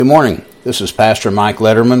Good morning. This is Pastor Mike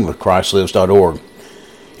Letterman with ChristLives.org.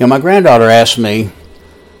 My granddaughter asked me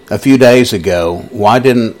a few days ago, why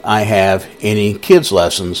didn't I have any kids'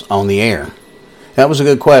 lessons on the air? That was a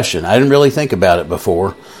good question. I didn't really think about it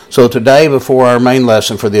before. So today, before our main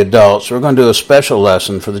lesson for the adults, we're going to do a special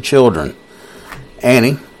lesson for the children.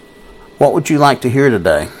 Annie, what would you like to hear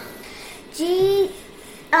today?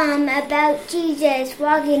 About Jesus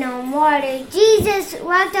walking on water. Jesus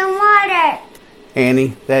walked on water.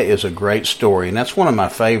 Annie, that is a great story, and that's one of my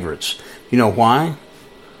favorites. You know why?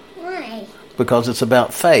 Why? Because it's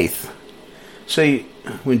about faith. See,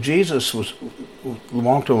 when Jesus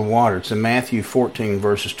walked on water, it's in Matthew 14,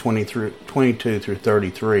 verses 22 through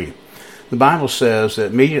 33. The Bible says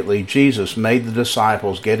that immediately Jesus made the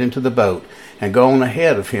disciples get into the boat and go on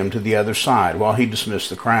ahead of him to the other side while he dismissed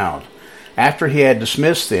the crowd. After he had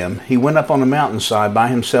dismissed them, he went up on the mountainside by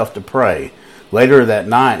himself to pray. Later that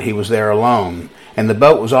night he was there alone, and the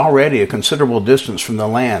boat was already a considerable distance from the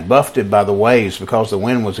land, buffeted by the waves because the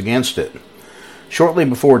wind was against it. Shortly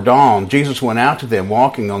before dawn, Jesus went out to them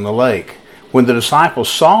walking on the lake. When the disciples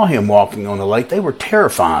saw him walking on the lake, they were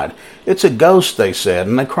terrified. "It's a ghost," they said,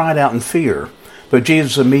 and they cried out in fear. But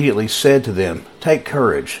Jesus immediately said to them, "Take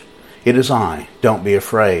courage. It is I. Don't be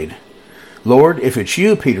afraid." "Lord, if it's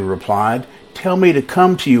you," Peter replied, "tell me to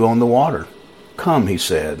come to you on the water." "Come," he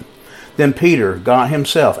said. Then Peter got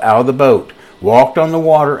himself out of the boat, walked on the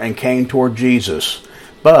water, and came toward Jesus.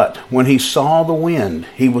 But when he saw the wind,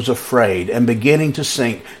 he was afraid, and beginning to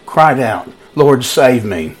sink, cried out, "Lord, save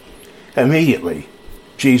me." Immediately,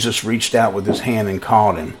 Jesus reached out with his hand and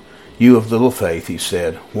caught him. "You of little faith," he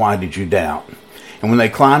said, "why did you doubt?" And when they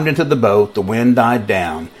climbed into the boat, the wind died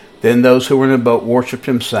down. Then those who were in the boat worshipped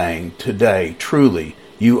him, saying, "Today, truly,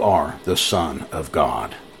 you are the Son of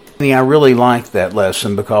God." I really like that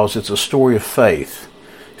lesson because it's a story of faith.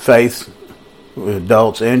 Faith,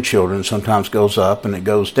 adults and children, sometimes goes up and it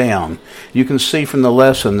goes down. You can see from the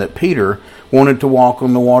lesson that Peter wanted to walk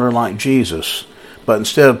on the water like Jesus. But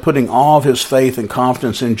instead of putting all of his faith and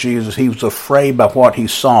confidence in Jesus, he was afraid by what he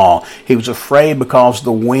saw. He was afraid because of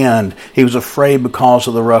the wind. He was afraid because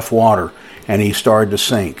of the rough water. And he started to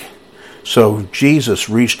sink. So Jesus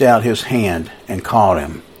reached out his hand and caught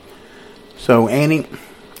him. So Annie,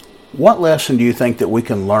 what lesson do you think that we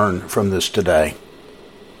can learn from this today?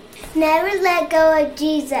 Never let go of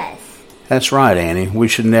Jesus. That's right, Annie. We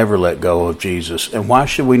should never let go of Jesus. And why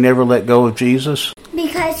should we never let go of Jesus?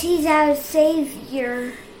 Because he's our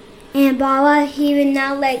Savior. And Baba, he would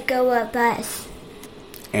not let go of us.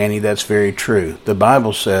 Annie, that's very true. The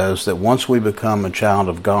Bible says that once we become a child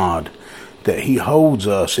of God, that he holds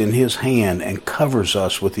us in his hand and covers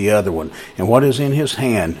us with the other one. And what is in his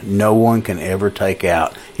hand, no one can ever take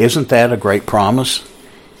out. Isn't that a great promise?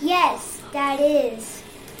 Yes, that is.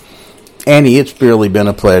 Annie, it's really been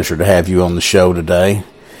a pleasure to have you on the show today.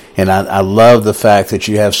 And I love the fact that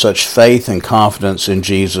you have such faith and confidence in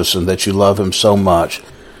Jesus and that you love him so much.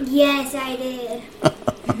 Yes, I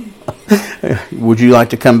did. Would you like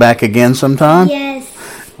to come back again sometime? Yes.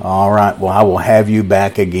 All right. Well, I will have you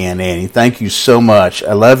back again, Annie. Thank you so much.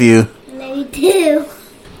 I love you. Love you too.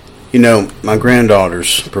 You know, my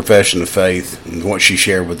granddaughter's profession of faith and what she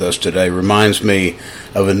shared with us today reminds me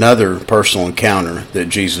of another personal encounter that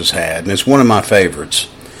Jesus had, and it's one of my favorites.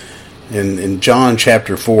 In John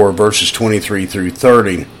chapter 4, verses 23 through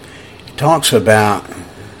 30, he talks about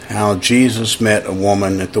how Jesus met a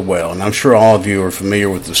woman at the well. And I'm sure all of you are familiar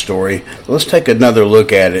with the story. But let's take another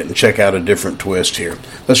look at it and check out a different twist here.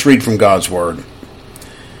 Let's read from God's Word.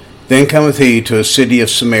 Then cometh he to a city of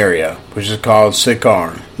Samaria, which is called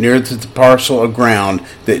Sychar, near to the parcel of ground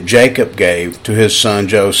that Jacob gave to his son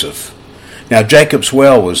Joseph. Now Jacob's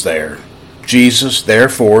well was there. Jesus,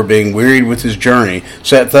 therefore, being wearied with his journey,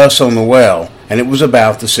 sat thus on the well, and it was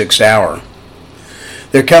about the 6th hour.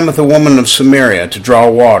 There cometh a woman of Samaria to draw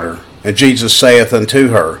water, and Jesus saith unto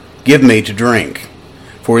her, Give me to drink.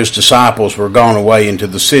 For his disciples were gone away into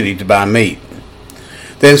the city to buy meat.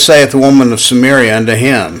 Then saith the woman of Samaria unto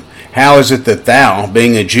him, How is it that thou,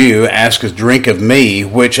 being a Jew, askest drink of me,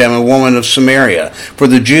 which am a woman of Samaria? For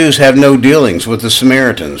the Jews have no dealings with the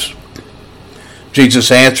Samaritans.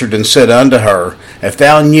 Jesus answered and said unto her, If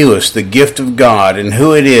thou knewest the gift of God, and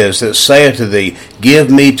who it is that saith to thee, Give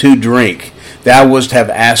me to drink, thou wouldst have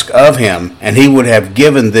asked of him, and he would have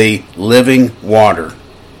given thee living water.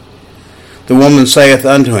 The woman saith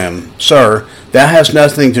unto him, Sir, thou hast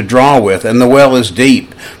nothing to draw with, and the well is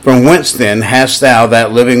deep. From whence then hast thou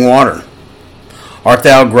that living water? Art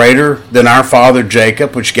thou greater than our father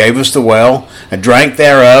Jacob, which gave us the well, and drank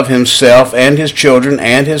thereof himself, and his children,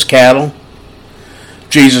 and his cattle?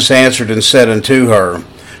 Jesus answered and said unto her,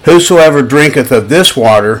 Whosoever drinketh of this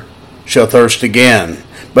water shall thirst again.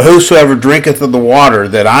 But whosoever drinketh of the water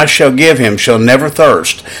that I shall give him shall never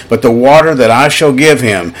thirst. But the water that I shall give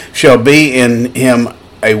him shall be in him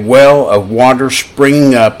a well of water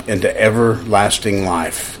springing up into everlasting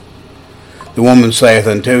life. The woman saith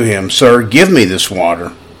unto him, Sir, give me this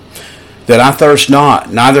water, that I thirst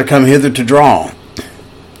not, neither come hither to draw.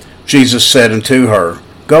 Jesus said unto her,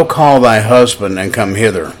 Go call thy husband, and come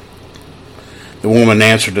hither. The woman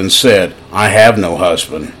answered and said, I have no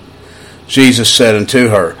husband. Jesus said unto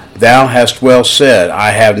her, Thou hast well said,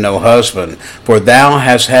 I have no husband, for thou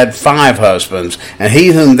hast had 5 husbands, and he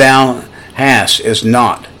whom thou hast is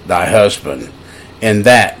not thy husband. In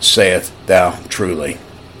that saith thou truly.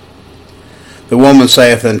 The woman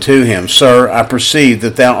saith unto him, Sir, I perceive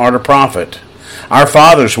that thou art a prophet. Our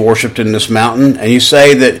fathers worshipped in this mountain, and you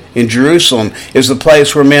say that in Jerusalem is the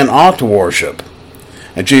place where men ought to worship.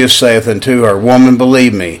 And Jesus saith unto her, Woman,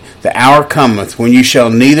 believe me, the hour cometh when ye shall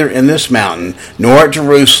neither in this mountain nor at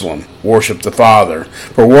Jerusalem worship the Father.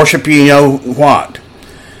 For worship ye know what?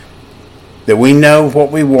 That we know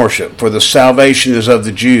what we worship, for the salvation is of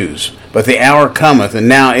the Jews. But the hour cometh, and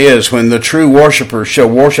now is, when the true worshippers shall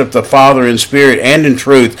worship the Father in spirit and in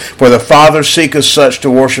truth, for the Father seeketh such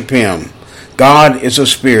to worship him. God is a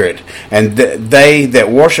spirit, and they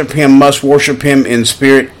that worship him must worship him in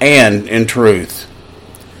spirit and in truth.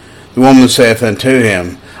 The woman saith unto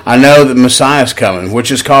him, I know that Messiah is coming, which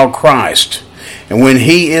is called Christ. And when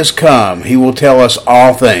he is come, he will tell us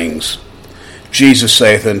all things. Jesus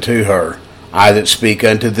saith unto her, I that speak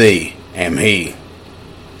unto thee am he.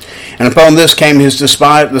 And upon this came his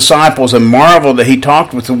disciples, and marveled that he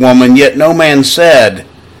talked with the woman, yet no man said,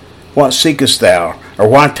 What seekest thou? Or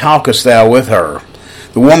why talkest thou with her?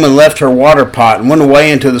 The woman left her water pot and went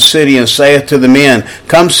away into the city, and saith to the men,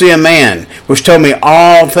 Come see a man, which told me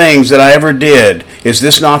all things that I ever did. Is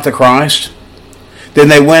this not the Christ? Then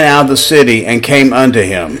they went out of the city and came unto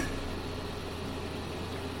him.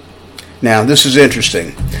 Now, this is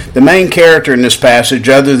interesting. The main character in this passage,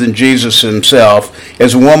 other than Jesus himself,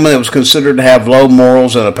 is a woman that was considered to have low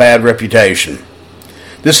morals and a bad reputation.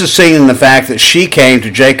 This is seen in the fact that she came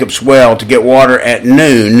to Jacob's well to get water at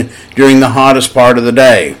noon during the hottest part of the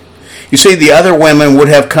day. You see, the other women would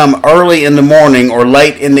have come early in the morning or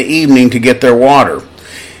late in the evening to get their water.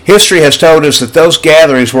 History has told us that those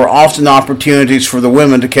gatherings were often opportunities for the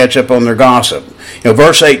women to catch up on their gossip.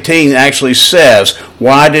 Verse 18 actually says,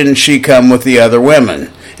 Why didn't she come with the other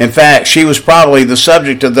women? In fact, she was probably the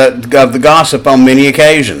subject of the gossip on many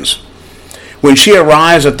occasions. When she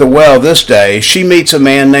arrives at the well this day, she meets a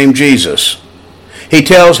man named Jesus. He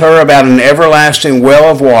tells her about an everlasting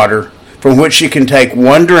well of water from which she can take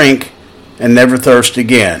one drink and never thirst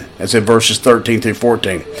again. That's in verses 13 through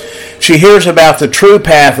 14. She hears about the true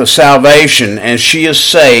path of salvation, and she is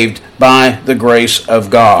saved by the grace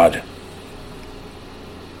of God.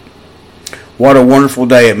 What a wonderful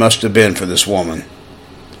day it must have been for this woman.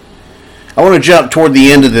 I want to jump toward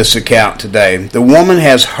the end of this account today. The woman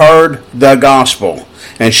has heard the gospel,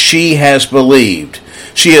 and she has believed.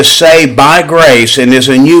 She is saved by grace and is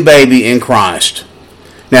a new baby in Christ.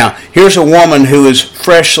 Now, here's a woman who is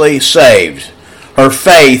freshly saved. Her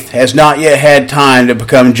faith has not yet had time to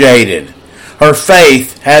become jaded. Her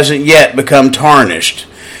faith hasn't yet become tarnished.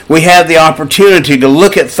 We have the opportunity to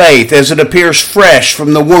look at faith as it appears fresh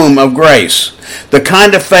from the womb of grace. The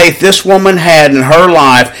kind of faith this woman had in her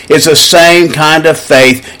life is the same kind of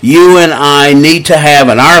faith you and I need to have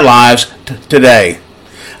in our lives today.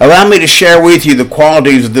 Allow me to share with you the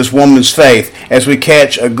qualities of this woman's faith as we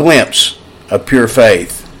catch a glimpse of pure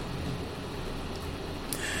faith.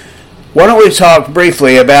 Why don't we talk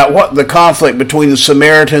briefly about what the conflict between the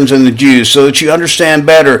Samaritans and the Jews, so that you understand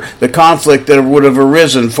better the conflict that would have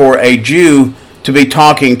arisen for a Jew to be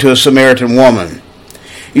talking to a Samaritan woman.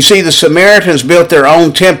 You see, the Samaritans built their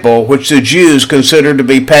own temple, which the Jews considered to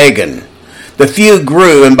be pagan. The feud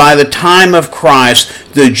grew, and by the time of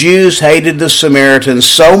Christ, the Jews hated the Samaritans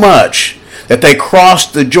so much that they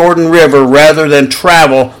crossed the Jordan River rather than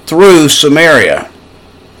travel through Samaria.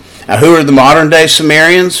 Now, who are the modern-day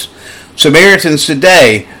Samaritans? Samaritans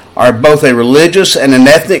today are both a religious and an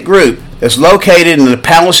ethnic group that's located in the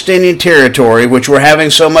Palestinian territory, which we're having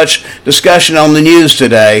so much discussion on the news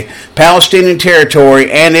today, Palestinian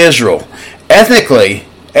territory and Israel. Ethnically,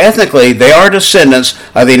 they are descendants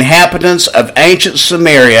of the inhabitants of ancient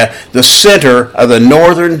Samaria, the center of the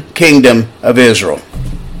northern kingdom of Israel.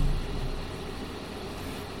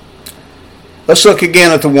 Let's look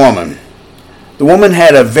again at the woman. The woman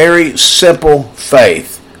had a very simple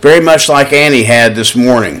faith, very much like Annie had this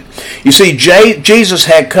morning. You see, Jesus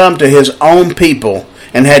had come to his own people,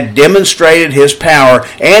 and had demonstrated his power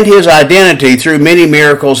and his identity through many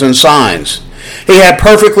miracles and signs. He had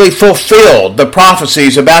perfectly fulfilled the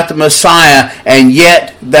prophecies about the Messiah, and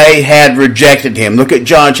yet they had rejected him. Look at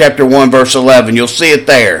John chapter 1, verse 11. You'll see it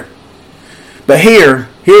there. But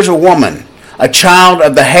here's a woman, a child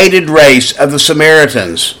of the hated race of the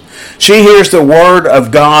Samaritans. She hears the word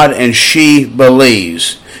of God and she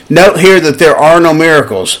believes. Note here that there are no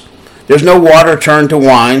miracles. There's no water turned to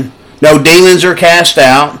wine. No demons are cast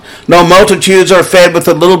out. No multitudes are fed with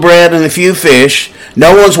a little bread and a few fish.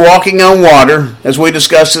 No one's walking on water, as we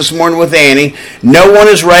discussed this morning with Annie. No one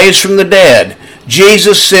is raised from the dead.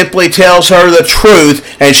 Jesus simply tells her the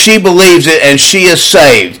truth, and she believes it, and she is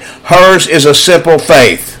saved. Hers is a simple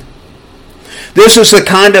faith. This is the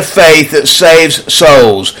kind of faith that saves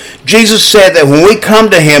souls. Jesus said that when we come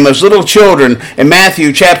to him as little children in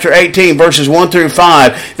Matthew chapter 18, verses 1 through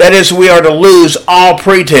 5, that is, we are to lose all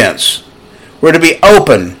pretense. We're to be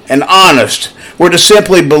open and honest. We're to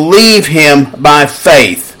simply believe him by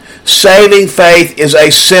faith. Saving faith is a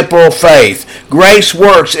simple faith. Grace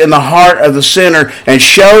works in the heart of the sinner and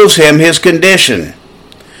shows him his condition.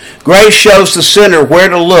 Grace shows the sinner where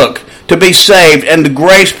to look to be saved, and the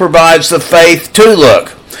grace provides the faith to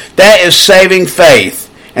look. That is saving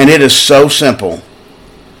faith, and it is so simple.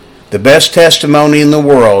 The best testimony in the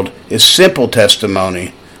world is simple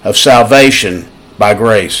testimony of salvation by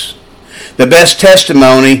grace. The best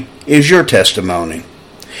testimony is your testimony.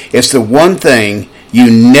 It's the one thing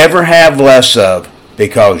you never have less of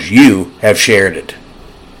because you have shared it.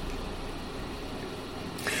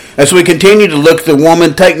 As we continue to look at the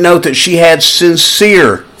woman, take note that she had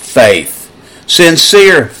sincere faith.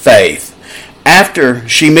 Sincere faith. After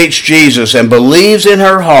she meets Jesus and believes in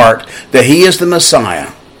her heart that he is the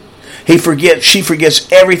Messiah, she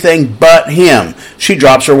forgets everything but him. She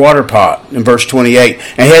drops her water pot in verse 28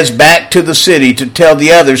 and heads back to the city to tell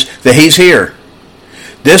the others that he's here.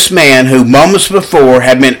 This man, who moments before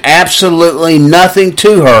had meant absolutely nothing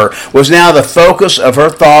to her, was now the focus of her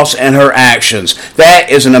thoughts and her actions. That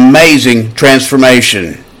is an amazing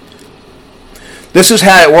transformation. This is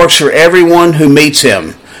how it works for everyone who meets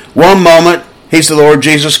him. One moment, he's the Lord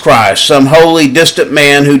Jesus Christ, some holy, distant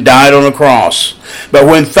man who died on a cross. But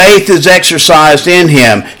when faith is exercised in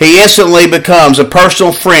him, he instantly becomes a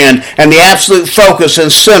personal friend and the absolute focus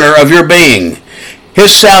and center of your being.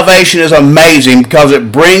 His salvation is amazing because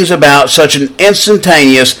it brings about such an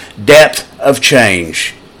instantaneous depth of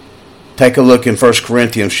change. Take a look in 1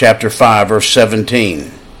 Corinthians chapter 5, verse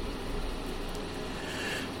 17.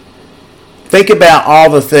 Think about all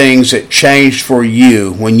the things that changed for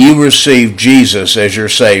you when you received Jesus as your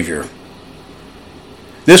Savior.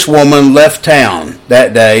 This woman left town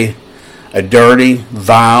that day a dirty,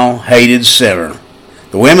 vile, hated sinner.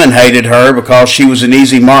 The women hated her because she was an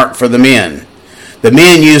easy mark for the men. The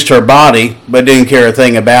men used her body, but didn't care a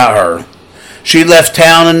thing about her. She left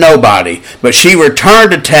town a nobody, but she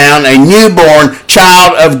returned to town a newborn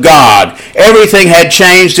child of God. Everything had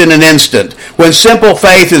changed in an instant. When simple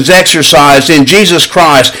faith is exercised in Jesus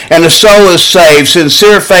Christ and the soul is saved,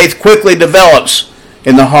 sincere faith quickly develops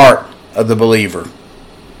in the heart of the believer.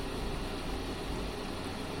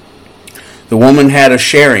 The woman had a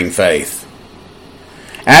sharing faith.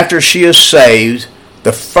 After she is saved,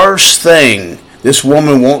 the first thing this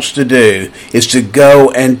woman wants to do is to go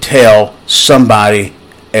and tell somebody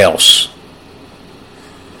else.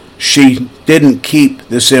 She didn't keep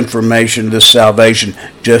this information, this salvation,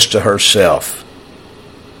 just to herself.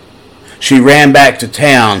 She ran back to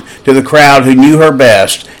town to the crowd who knew her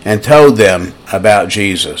best and told them about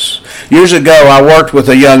Jesus. Years ago, I worked with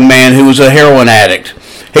a young man who was a heroin addict.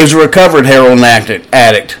 He was a recovered heroin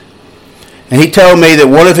addict. And he told me that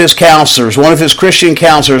one of his counselors, one of his Christian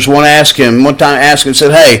counselors, one time asked him,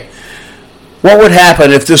 said, "Hey, what would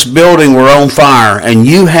happen if this building were on fire and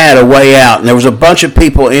you had a way out and there was a bunch of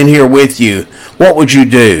people in here with you? What would you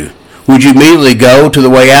do? Would you immediately go to the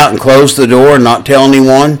way out and close the door and not tell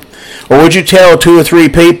anyone? Or would you tell 2 or 3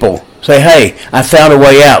 people, say, hey, I found a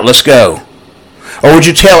way out, let's go? Or would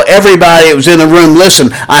you tell everybody that was in the room, listen,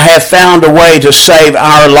 I have found a way to save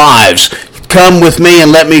our lives. Come with me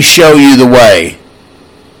and let me show you the way."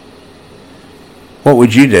 What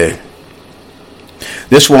would you do?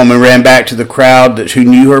 This woman ran back to the crowd who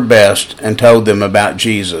knew her best and told them about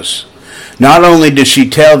Jesus. Not only did she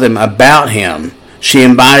tell them about him, she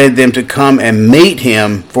invited them to come and meet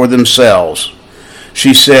him for themselves.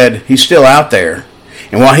 She said, he's still out there,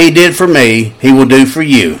 and what he did for me, he will do for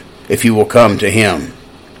you if you will come to him.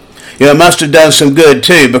 You know, it must have done some good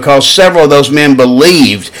too, because several of those men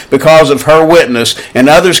believed because of her witness, and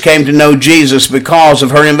others came to know Jesus because of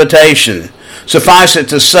her invitation. Suffice it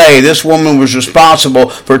to say, this woman was responsible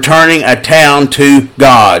for turning a town to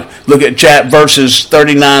God. Look at verses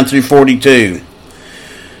 39 through 42.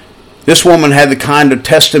 This woman had the kind of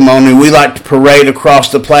testimony we like to parade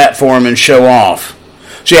across the platform and show off.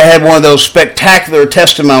 She had one of those spectacular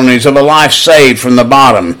testimonies of a life saved from the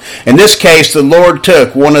bottom. In this case, the Lord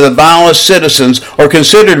took one of the vilest citizens, or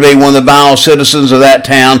considered to be one of the vilest citizens of that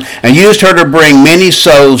town, and used her to bring many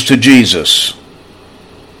souls to Jesus.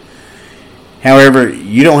 However,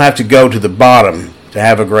 you don't have to go to the bottom to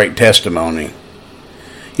have a great testimony.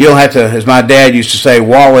 You don't have to, as my dad used to say,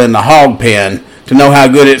 wallow in the hog pen to know how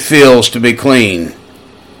good it feels to be clean.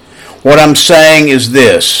 What I'm saying is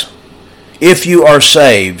this: if you are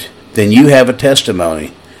saved, then you have a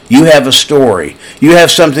testimony. You have a story. You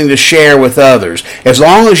have something to share with others. As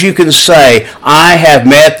long as you can say, I have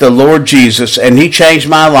met the Lord Jesus and He changed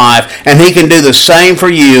my life and He can do the same for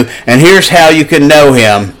you, and here's how you can know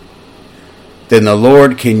Him, then the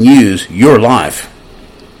Lord can use your life.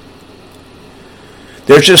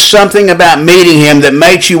 There's just something about meeting Him that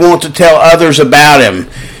makes you want to tell others about Him.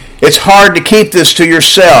 It's hard to keep this to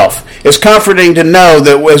yourself. It's comforting to know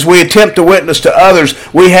that as we attempt to witness to others,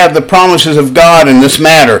 we have the promises of God in this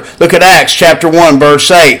matter. Look at Acts chapter 1, verse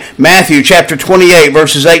 8. Matthew chapter 28,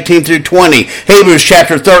 verses 18 through 20. Hebrews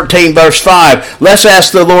chapter 13, verse 5. Let's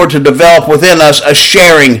ask the Lord to develop within us a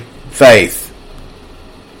sharing faith.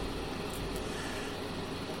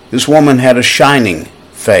 This woman had a shining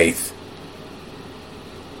faith.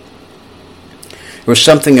 There was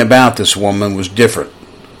something about this woman was different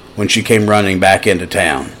when she came running back into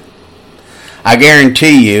town. I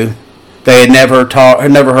guarantee you they had never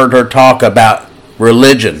heard her talk about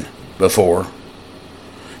religion before.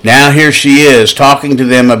 Now here she is talking to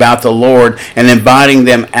them about the Lord and inviting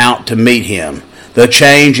them out to meet Him. The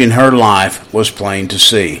change in her life was plain to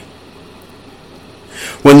see.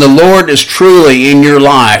 When the Lord is truly in your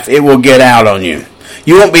life, it will get out on you.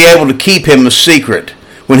 You won't be able to keep Him a secret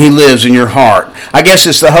when He lives in your heart. I guess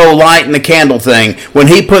it's the whole light and the candle thing. When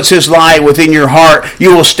He puts His light within your heart,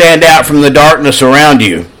 you will stand out from the darkness around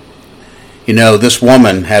you. You know, this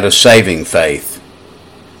woman had a saving faith.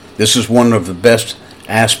 This is one of the best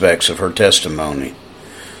aspects of her testimony.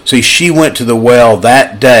 See, she went to the well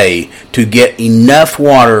that day to get enough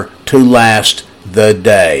water to last the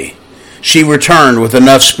day. She returned with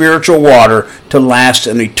enough spiritual water to last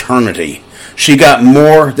an eternity. She got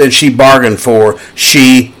more than she bargained for.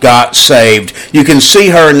 She got saved. You can see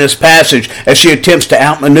her in this passage as she attempts to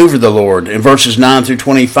outmaneuver the Lord in verses 9 through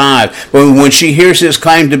 25. But when she hears His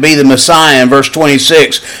claim to be the Messiah in verse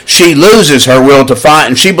 26, she loses her will to fight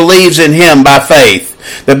and she believes in Him by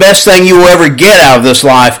faith. The best thing you will ever get out of this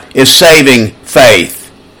life is saving faith.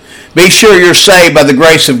 Be sure you're saved by the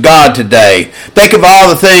grace of God today. Think of all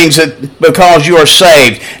the things that because you are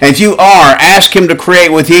saved. And if you are, ask Him to create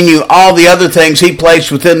within you all the other things He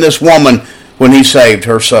placed within this woman when He saved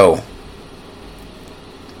her soul.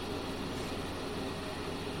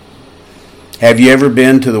 Have you ever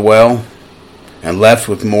been to the well and left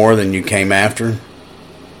with more than you came after?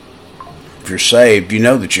 If you're saved, you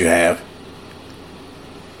know that you have.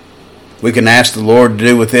 We can ask the Lord to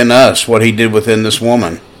do within us what He did within this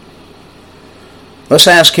woman. Let's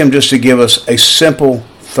ask Him just to give us a simple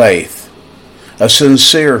faith, a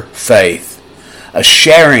sincere faith, a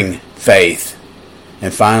sharing faith,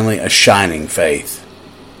 and finally a shining faith.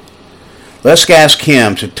 Let's ask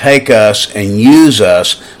Him to take us and use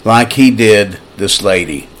us like He did this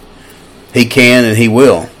lady. He can and He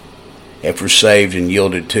will if we're saved and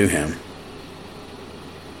yielded to Him.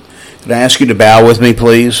 Could I ask you to bow with me,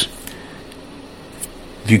 please?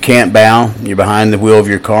 If you can't bow, you're behind the wheel of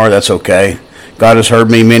your car, that's okay. God has heard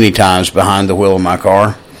me many times behind the wheel of my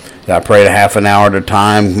car. I prayed a half an hour at a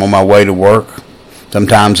time on my way to work,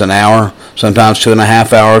 sometimes an hour, sometimes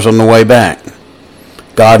 2.5 hours on the way back.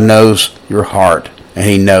 God knows your heart, and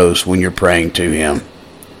He knows when you're praying to Him.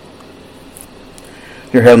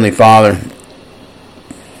 Dear Heavenly Father,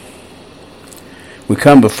 we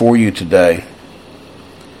come before You today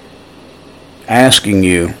asking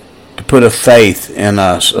You to put a faith in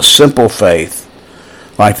us, a simple faith,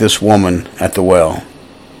 like this woman at the well.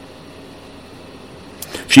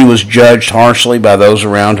 She was judged harshly by those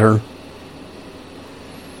around her.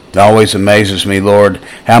 It always amazes me, Lord,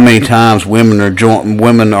 how many times women are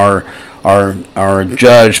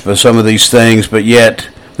judged by some of these things, but yet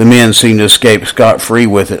the men seem to escape scot-free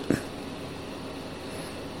with it.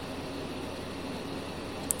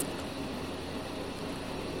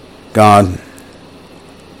 God,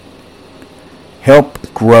 help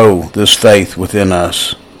grow this faith within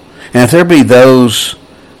us. And if there be those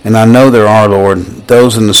And I know there are, Lord,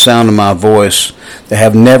 those in the sound of my voice that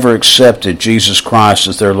have never accepted Jesus Christ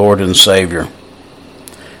as their Lord and Savior.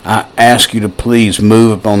 I ask you to please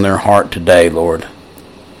move upon their heart today, Lord.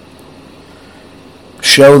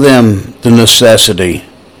 Show them the necessity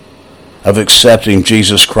of accepting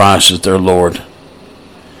Jesus Christ as their Lord.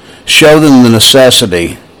 Show them the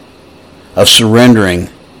necessity of surrendering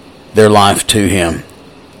their life to Him.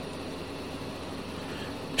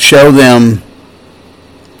 Show them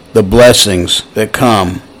the blessings that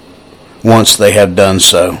come once they have done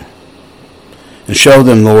so. And show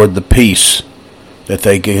them, Lord, the peace that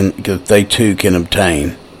they too can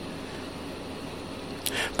obtain.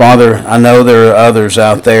 Father, I know there are others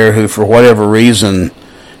out there who, for whatever reason,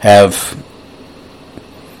 have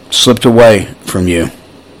slipped away from you.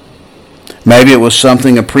 Maybe it was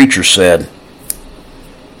something a preacher said.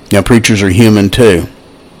 You know, preachers are human too.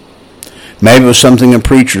 Maybe it was something a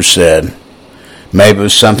preacher said. Maybe it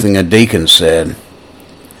was something a deacon said.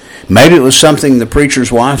 Maybe it was something the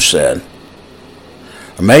preacher's wife said.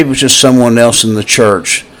 Or maybe it was just someone else in the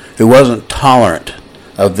church who wasn't tolerant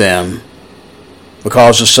of them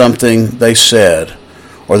because of something they said,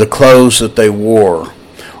 or the clothes that they wore,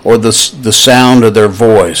 or the sound of their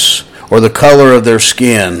voice, or the color of their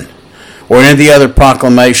skin, or any of the other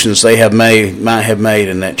proclamations they might have made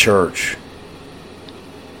in that church.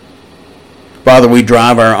 Father, we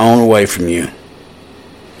drive our own away from you.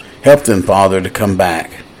 Help them, Father, to come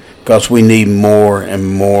back, because we need more and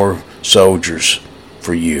more soldiers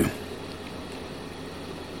for you.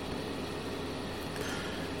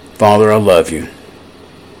 Father, I love you.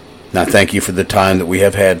 And I thank you for the time that we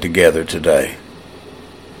have had together today.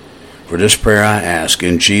 For this prayer I ask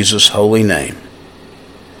in Jesus' holy name.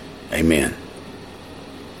 Amen.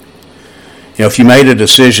 You know, if you made a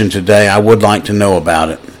decision today, I would like to know about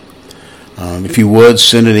it. If you would,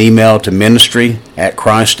 send an email to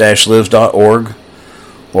ministry@christ-lives.org,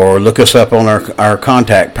 or look us up on our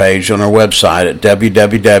contact page on our website at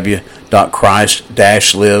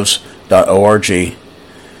www.christ-lives.org,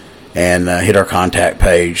 and hit our contact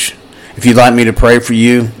page. If you'd like me to pray for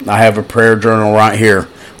you, I have a prayer journal right here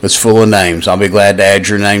that's full of names. I'll be glad to add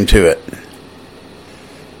your name to it.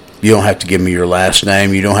 You don't have to give me your last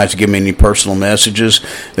name. You don't have to give me any personal messages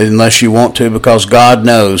unless you want to, because God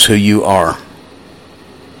knows who you are.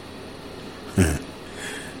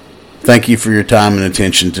 Thank you for your time and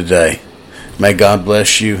attention today. May God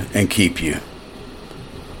bless you and keep you.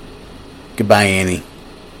 Goodbye, Annie.